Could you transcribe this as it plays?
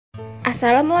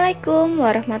Assalamualaikum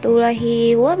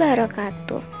warahmatullahi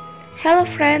wabarakatuh. Hello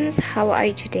friends, how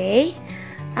are you today?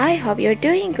 I hope you're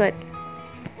doing good.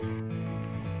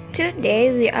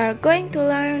 Today we are going to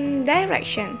learn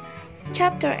direction,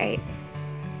 chapter 8.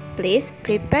 Please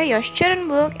prepare your student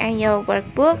book and your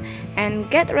workbook and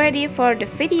get ready for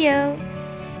the video.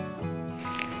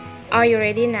 Are you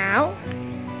ready now?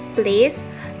 Please,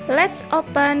 let's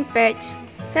open page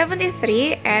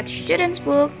 73 at student's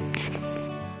book.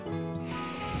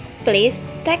 Please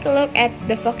take a look at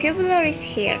the vocabularies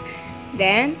here.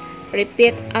 Then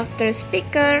repeat after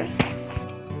speaker.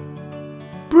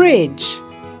 Bridge,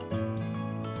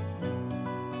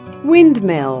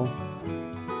 windmill,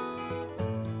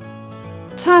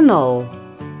 tunnel,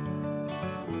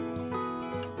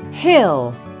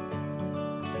 hill,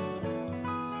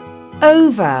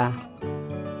 over,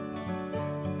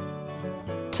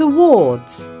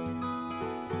 towards,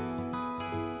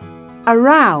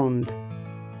 around,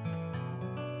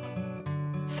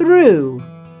 through,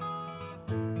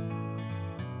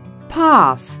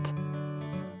 past,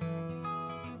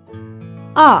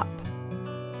 up,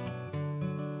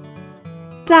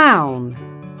 down.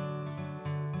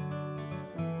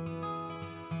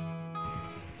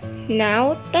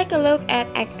 Now take a look at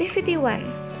activity 1.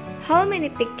 How many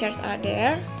pictures are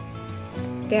there?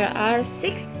 There are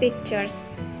 6 pictures.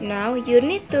 Now you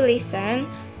need to listen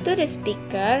to the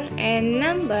speaker and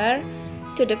number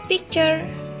to the picture.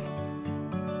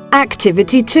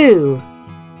 Activity 2.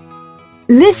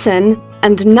 Listen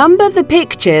and number the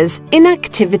pictures in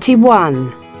Activity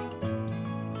 1.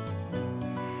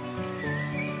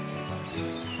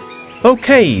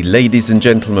 Okay, ladies and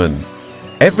gentlemen,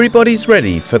 everybody's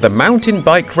ready for the Mountain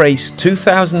Bike Race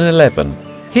 2011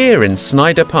 here in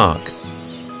Snyder Park.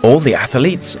 All the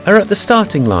athletes are at the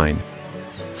starting line.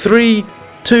 3,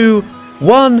 2,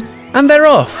 1, and they're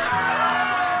off!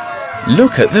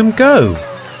 Look at them go!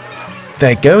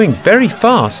 They're going very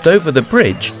fast over the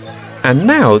bridge, and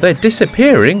now they're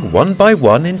disappearing one by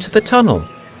one into the tunnel.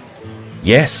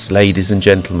 Yes, ladies and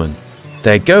gentlemen,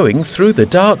 they're going through the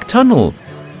dark tunnel.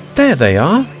 There they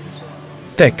are.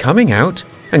 They're coming out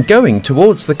and going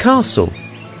towards the castle.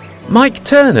 Mike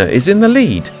Turner is in the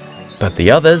lead, but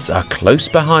the others are close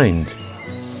behind.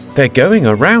 They're going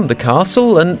around the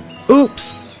castle and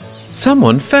oops!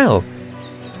 Someone fell.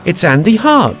 It's Andy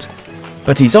Hart,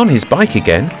 but he's on his bike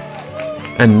again.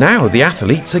 And now the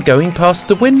athletes are going past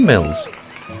the windmills.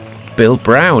 Bill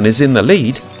Brown is in the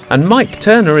lead and Mike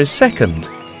Turner is second.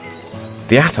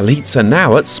 The athletes are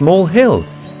now at Small Hill.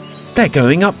 They're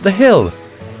going up the hill.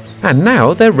 And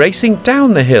now they're racing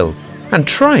down the hill and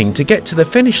trying to get to the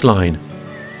finish line.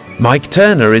 Mike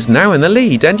Turner is now in the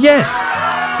lead and yes,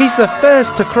 he's the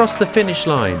first to cross the finish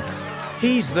line.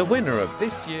 He's the winner of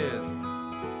this year's.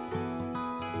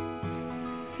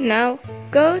 Now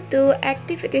go to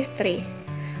activity 3.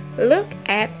 Look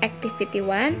at activity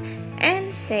 1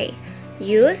 and say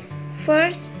use,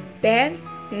 first, then,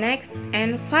 next,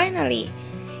 and finally.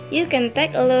 You can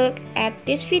take a look at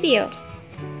this video.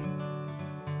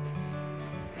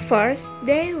 First,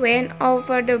 they went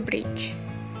over the bridge.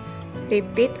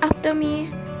 Repeat after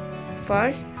me.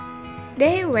 First,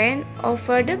 they went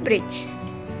over the bridge.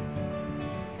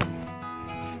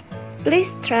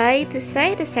 Please try to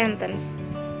say the sentence.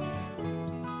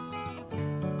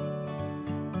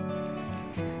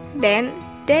 Then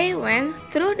they went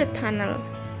through the tunnel.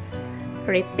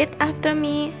 Repeat after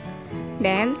me.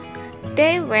 Then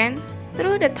they went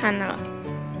through the tunnel.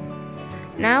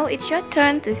 Now it's your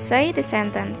turn to say the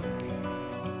sentence.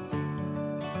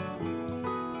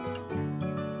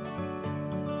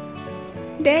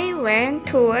 They went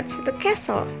towards the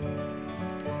castle.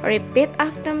 Repeat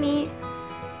after me.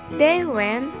 They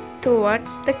went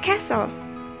towards the castle.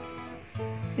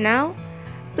 Now,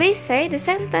 please say the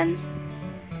sentence.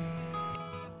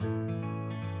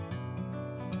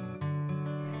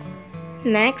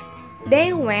 Next,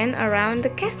 they went around the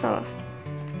castle.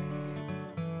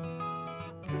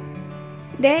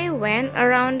 They went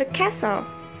around the castle.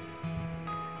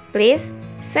 Please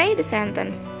say the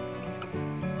sentence.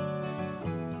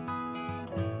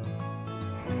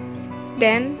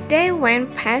 Then they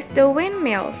went past the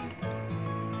windmills.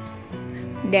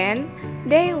 Then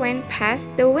they went past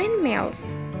the windmills.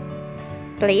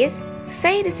 Please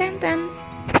say the sentence.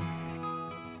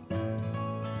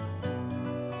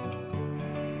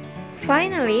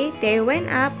 Finally, they went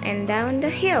up and down the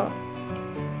hill.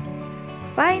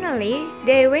 Finally,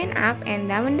 they went up and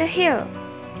down the hill.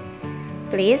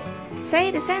 Please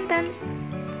say the sentence.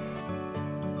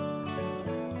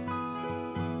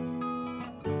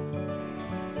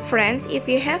 Friends, if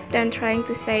you have done trying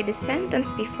to say the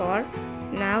sentence before,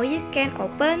 Now you can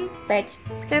open page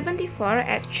 74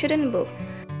 at Student Book.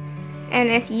 And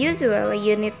as usual,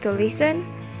 you need to listen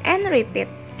and repeat.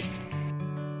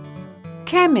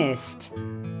 Chemist.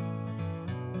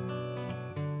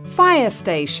 Fire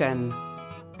station.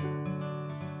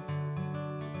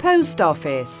 Post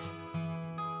office.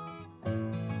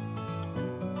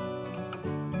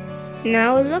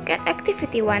 Now look at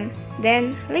activity 1,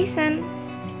 then listen.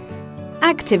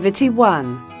 Activity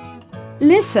 1.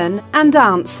 Listen and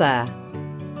answer.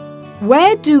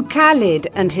 Where do Khalid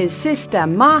and his sister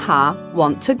Maha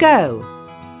want to go?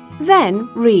 Then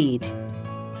read.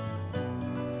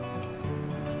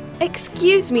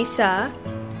 Excuse me, sir.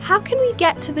 How can we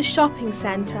get to the shopping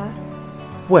centre?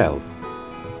 Well,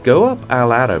 go up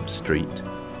Al Arab Street,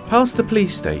 past the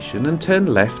police station and turn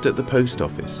left at the post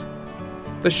office.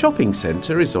 The shopping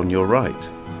centre is on your right.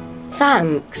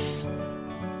 Thanks.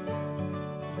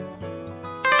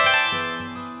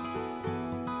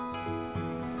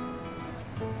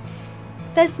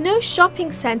 There's no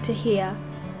shopping centre here.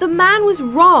 The man was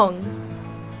wrong.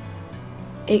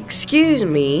 Excuse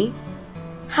me.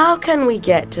 How can we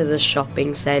get to the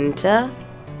shopping centre?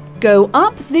 Go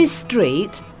up this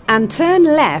street and turn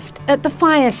left at the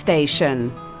fire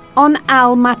station on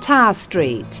Al Matar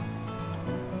Street.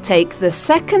 Take the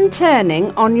second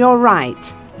turning on your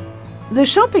right. The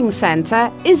shopping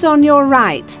centre is on your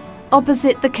right,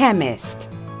 opposite the chemist.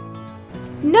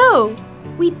 No,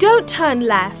 we don't turn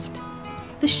left.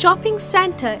 The shopping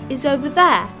centre is over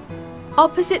there,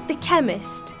 opposite the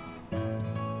chemist.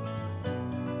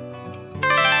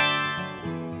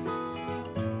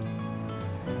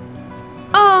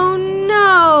 Oh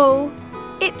no!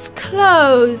 It's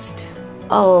closed.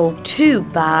 Oh, too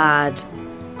bad.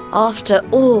 After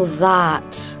all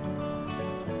that.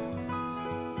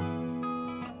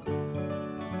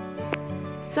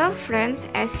 So friends,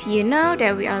 as you know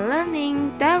that we are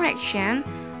learning direction,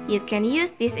 you can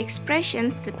use these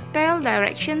expressions to tell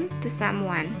direction to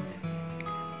someone.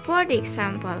 For the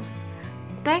example,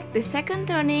 take the second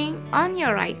turning on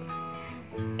your right.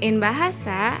 In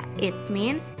Bahasa, it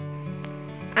means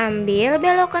ambil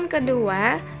belokan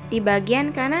kedua di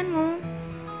bagian kananmu.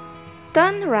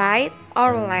 Turn right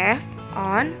or left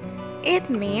on, it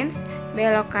means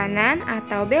belok kanan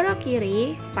atau belok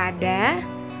kiri pada.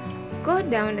 Go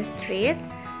down the street,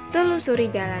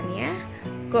 telusuri jalannya.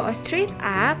 Go straight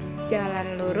up,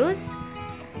 jalan lurus.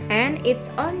 And it's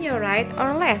on your right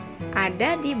or left,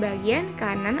 ada di bagian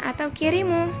kanan atau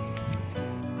kirimu.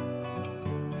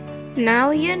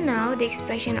 Now you know the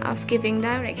expression of giving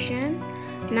directions.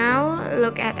 Now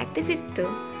look at activity 2.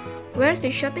 Where's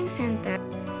the shopping center?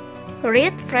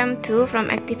 Read frame 2 from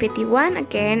activity 1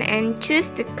 again and choose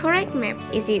the correct map.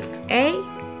 Is it A,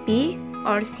 B,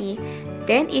 or C?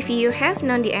 Then if you have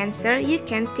known the answer, you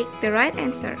can tick the right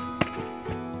answer.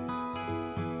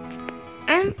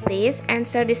 And please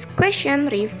answer this question,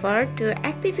 refer to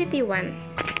activity 1.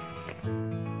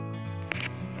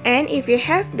 And if you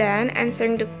have done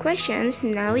answering the questions,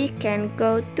 now you can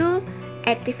go to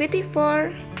activity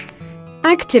 4.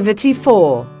 Activity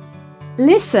 4.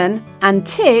 Listen and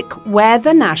tick where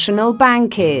the National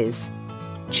Bank is.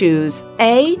 Choose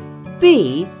A,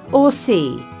 B, or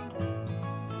C.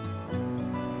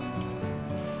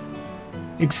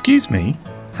 Excuse me,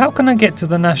 how can I get to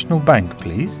the National Bank,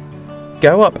 please?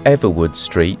 Go up Everwood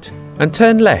Street and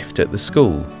turn left at the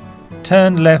school.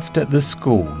 Turn left at the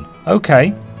school.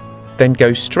 OK. Then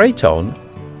go straight on,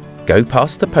 go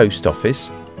past the post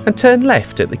office and turn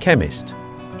left at the chemist.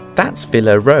 That's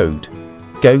Villa Road.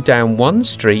 Go down one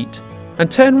street and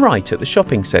turn right at the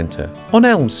shopping centre on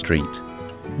Elm Street.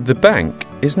 The bank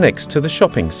is next to the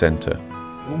shopping centre.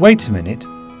 Wait a minute.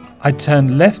 I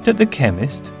turn left at the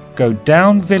chemist, go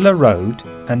down Villa Road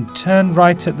and turn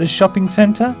right at the shopping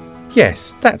centre?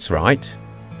 Yes, that's right.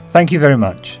 Thank you very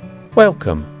much.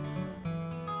 Welcome.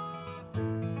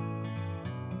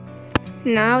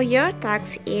 Now your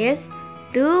task is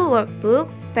do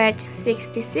workbook page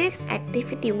 66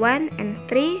 activity 1 and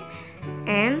 3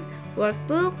 and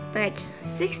workbook page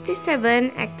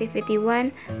 67 activity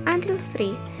 1 until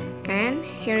 3. And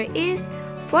here is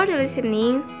for the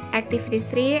listening activity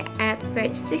 3 at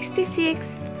page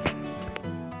 66.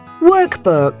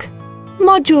 Workbook.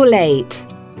 Module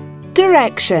 8.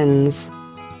 Directions.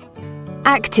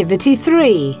 Activity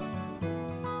 3.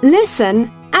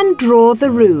 Listen and draw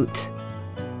the route.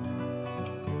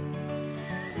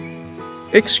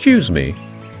 Excuse me,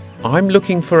 I'm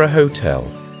looking for a hotel.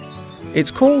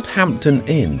 It's called Hampton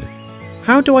Inn.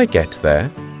 How do I get there?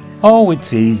 Oh,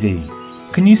 it's easy.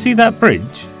 Can you see that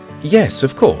bridge? Yes,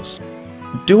 of course.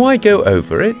 Do I go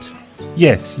over it?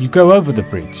 Yes, you go over the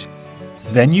bridge.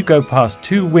 Then you go past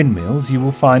 2 windmills you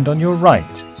will find on your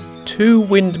right. 2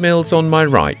 windmills on my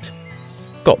right.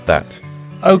 Got that.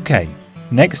 OK,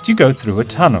 next you go through a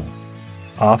tunnel.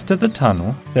 After the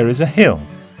tunnel, there is a hill.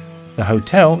 The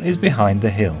hotel is behind the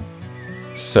hill.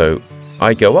 So,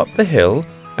 I go up the hill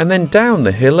and then down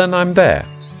the hill and I'm there.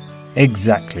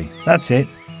 Exactly, that's it.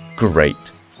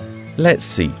 Great. Let's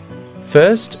see.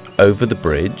 First, over the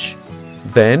bridge,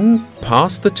 then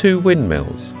past the 2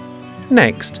 windmills.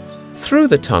 Next, through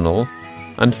the tunnel,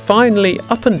 and finally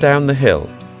up and down the hill.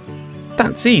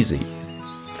 That's easy.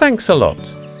 Thanks a lot.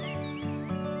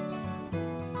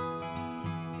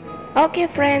 Okay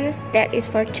friends, that is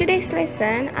for today's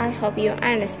lesson. I hope you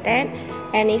understand,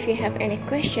 and if you have any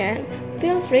question,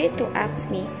 feel free to ask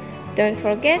me. Don't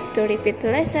forget to repeat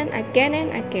the lesson again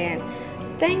and again.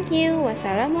 Thank you.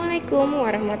 Wassalamualaikum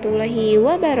warahmatullahi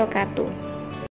wabarakatuh.